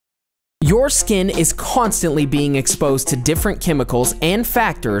Your skin is constantly being exposed to different chemicals and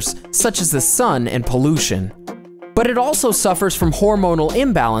factors such as the sun and pollution. But it also suffers from hormonal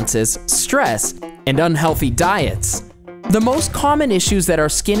imbalances, stress, and unhealthy diets. The most common issues that our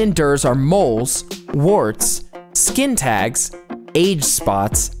skin endures are moles, warts, skin tags, age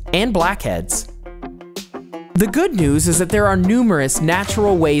spots, and blackheads. The good news is that there are numerous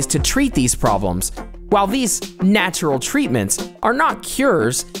natural ways to treat these problems. While these natural treatments are not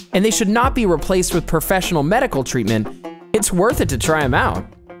cures and they should not be replaced with professional medical treatment, it's worth it to try them out.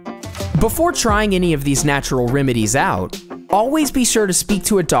 Before trying any of these natural remedies out, always be sure to speak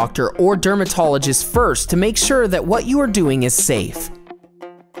to a doctor or dermatologist first to make sure that what you are doing is safe.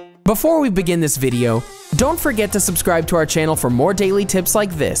 Before we begin this video, don't forget to subscribe to our channel for more daily tips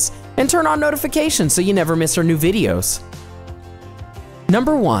like this and turn on notifications so you never miss our new videos.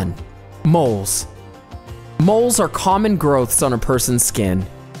 Number 1. Moles. Moles are common growths on a person's skin.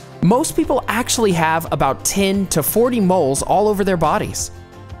 Most people actually have about 10 to 40 moles all over their bodies.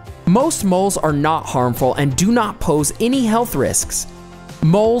 Most moles are not harmful and do not pose any health risks.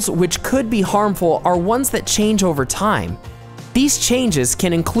 Moles which could be harmful are ones that change over time. These changes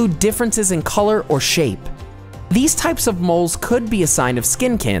can include differences in color or shape. These types of moles could be a sign of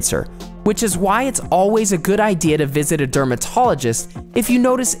skin cancer, which is why it's always a good idea to visit a dermatologist if you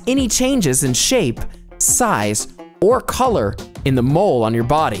notice any changes in shape, size, or color in the mole on your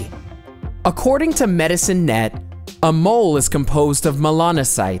body. According to Medicine Net, a mole is composed of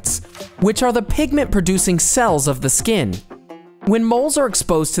melanocytes, which are the pigment-producing cells of the skin. When moles are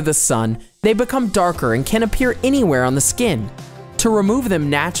exposed to the sun, they become darker and can appear anywhere on the skin. To remove them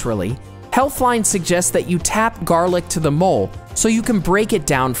naturally, Healthline suggests that you tap garlic to the mole so you can break it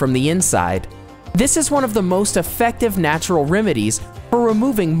down from the inside. This is one of the most effective natural remedies for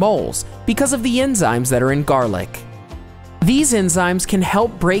removing moles because of the enzymes that are in garlic. These enzymes can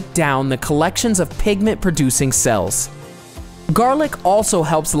help break down the collections of pigment-producing cells. Garlic also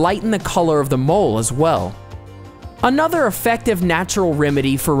helps lighten the color of the mole as well. Another effective natural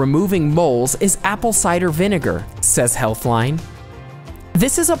remedy for removing moles is apple cider vinegar, says Healthline.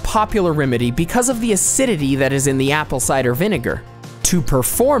 This is a popular remedy because of the acidity that is in the apple cider vinegar. To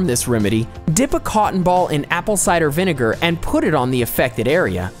perform this remedy, dip a cotton ball in apple cider vinegar and put it on the affected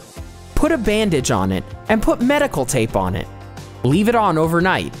area. Put a bandage on it and put medical tape on it. Leave it on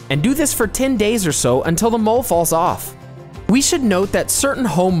overnight and do this for 10 days or so until the mole falls off. We should note that certain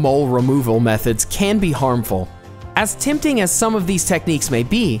home mole removal methods can be harmful. As tempting as some of these techniques may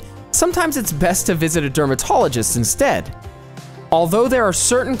be, sometimes it's best to visit a dermatologist instead. Although there are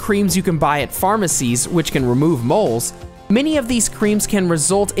certain creams you can buy at pharmacies which can remove moles, many of these creams can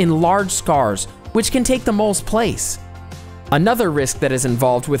result in large scars, which can take the mole's place. Another risk that is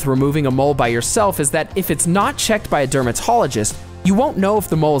involved with removing a mole by yourself is that if it's not checked by a dermatologist, you won't know if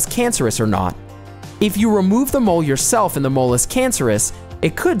the mole is cancerous or not. If you remove the mole yourself and the mole is cancerous,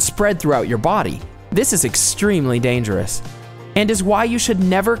 it could spread throughout your body. This is extremely dangerous, and is why you should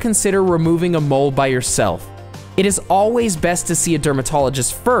never consider removing a mole by yourself. It is always best to see a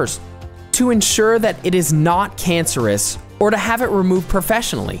dermatologist first to ensure that it is not cancerous or to have it removed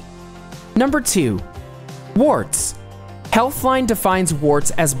professionally. Number 2. Warts. Healthline defines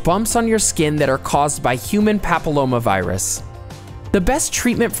warts as bumps on your skin that are caused by human papillomavirus. The best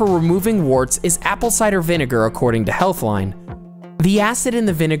treatment for removing warts is apple cider vinegar, according to Healthline. The acid in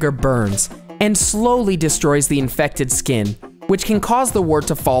the vinegar burns and slowly destroys the infected skin, which can cause the wart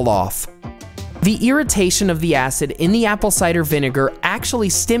to fall off. The irritation of the acid in the apple cider vinegar actually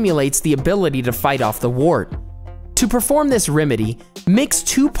stimulates the ability to fight off the wart. To perform this remedy, mix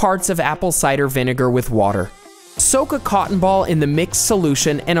 2 parts of apple cider vinegar with water. Soak a cotton ball in the mixed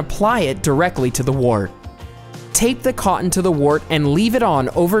solution and apply it directly to the wart. Tape the cotton to the wart and leave it on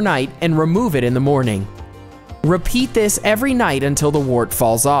overnight and remove it in the morning. Repeat this every night until the wart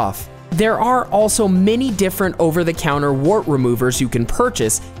falls off. There are also many different over-the-counter wart removers you can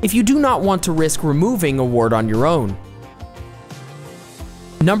purchase if you do not want to risk removing a wart on your own.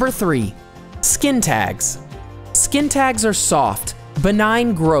 Number 3. Skin tags. Skin tags are soft,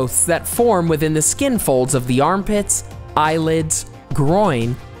 benign growths that form within the skin folds of the armpits, eyelids,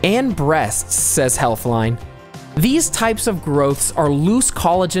 groin, and breasts, says Healthline. These types of growths are loose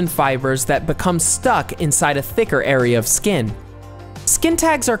collagen fibers that become stuck inside a thicker area of skin. Skin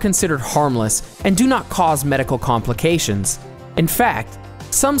tags are considered harmless and do not cause medical complications. In fact,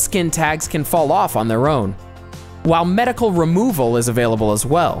 some skin tags can fall off on their own, while medical removal is available as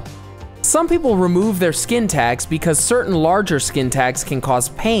well. Some people remove their skin tags because certain larger skin tags can cause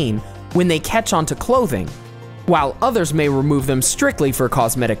pain when they catch onto clothing, while others may remove them strictly for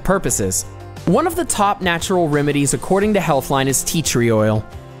cosmetic purposes. One of the top natural remedies according to Healthline is tea tree oil.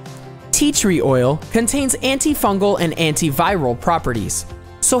 Tea tree oil contains antifungal and antiviral properties,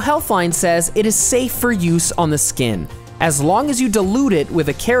 so Healthline says it is safe for use on the skin, as long as you dilute it with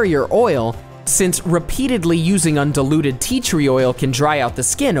a carrier oil, since repeatedly using undiluted tea tree oil can dry out the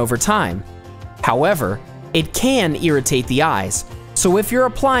skin over time. However, it can irritate the eyes, so if you're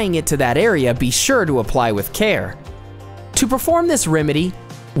applying it to that area, be sure to apply with care. To perform this remedy,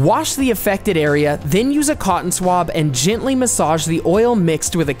 wash the affected area, then use a cotton swab and gently massage the oil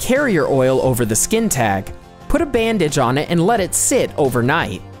mixed with a carrier oil over the skin tag. Put a bandage on it and let it sit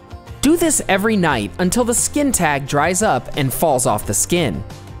overnight. Do this every night until the skin tag dries up and falls off the skin.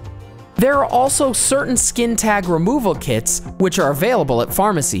 There are also certain skin tag removal kits which are available at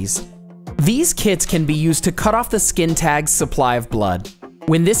pharmacies. These kits can be used to cut off the skin tag's supply of blood.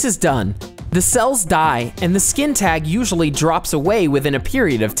 When this is done, the cells die and the skin tag usually drops away within a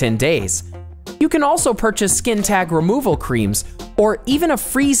period of 10 days. You can also purchase skin tag removal creams or even a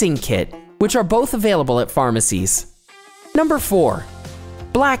freezing kit, which are both available at pharmacies. Number 4.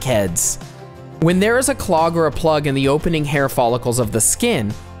 Blackheads. When there is a clog or a plug in the opening hair follicles of the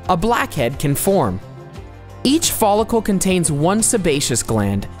skin, a blackhead can form. Each follicle contains one sebaceous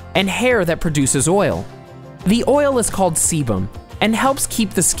gland and hair that produces oil. The oil is called sebum and helps keep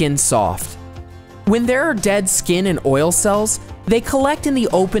the skin soft. When there are dead skin and oil cells, they collect in the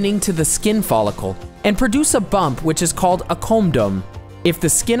opening to the skin follicle and produce a bump which is called a comedome. If the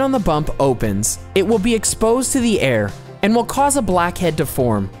skin on the bump opens, it will be exposed to the air and will cause a blackhead to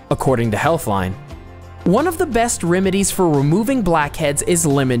form, according to Healthline. One of the best remedies for removing blackheads is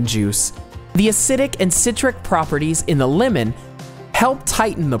lemon juice. The acidic and citric properties in the lemon help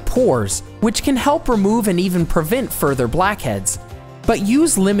tighten the pores, which can help remove and even prevent further blackheads. But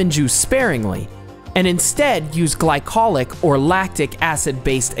use lemon juice sparingly, and instead use glycolic or lactic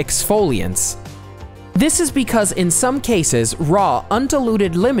acid-based exfoliants. This is because in some cases, raw,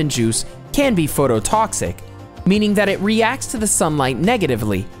 undiluted lemon juice can be phototoxic, meaning that it reacts to the sunlight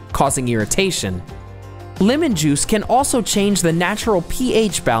negatively, causing irritation. Lemon juice can also change the natural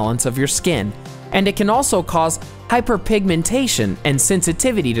pH balance of your skin, and it can also cause hyperpigmentation and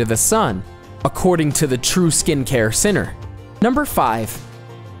sensitivity to the sun, according to the True Skincare Center. Number 5.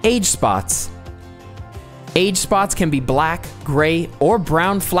 Age spots. Age spots can be black, gray, or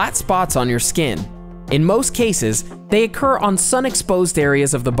brown flat spots on your skin. In most cases, they occur on sun-exposed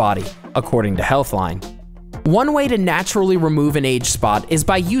areas of the body, according to Healthline. One way to naturally remove an age spot is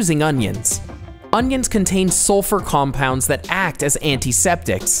by using onions. Onions contain sulfur compounds that act as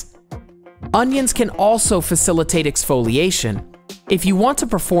antiseptics. Onions can also facilitate exfoliation. If you want to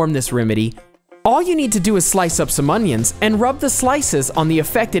perform this remedy, all you need to do is slice up some onions and rub the slices on the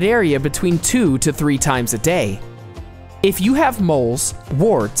affected area between 2 to 3 times a day. If you have moles,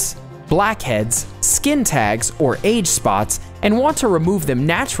 warts, blackheads, skin tags, or age spots and want to remove them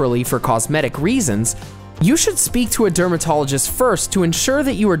naturally for cosmetic reasons, you should speak to a dermatologist first to ensure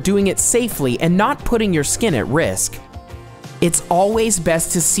that you are doing it safely and not putting your skin at risk. It's always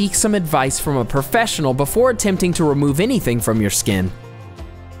best to seek some advice from a professional before attempting to remove anything from your skin.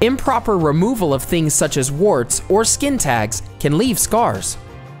 Improper removal of things such as warts or skin tags can leave scars.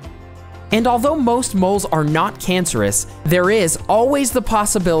 And although most moles are not cancerous, there is always the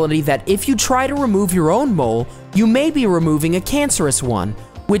possibility that if you try to remove your own mole, you may be removing a cancerous one,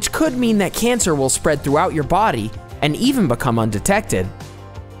 which could mean that cancer will spread throughout your body and even become undetected.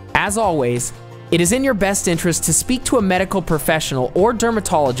 As always, it is in your best interest to speak to a medical professional or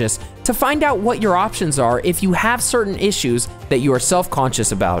dermatologist to find out what your options are if you have certain issues that you are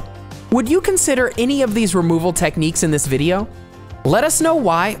self-conscious about. Would you consider any of these removal techniques in this video? Let us know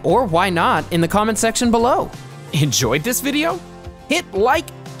why or why not in the comment section below. Enjoyed this video? Hit like,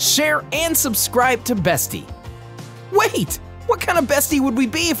 share, and subscribe to Bestie. Wait, what kind of Bestie would we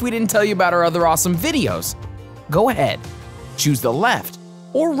be if we didn't tell you about our other awesome videos? Go ahead, choose the left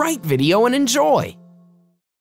or right video and enjoy.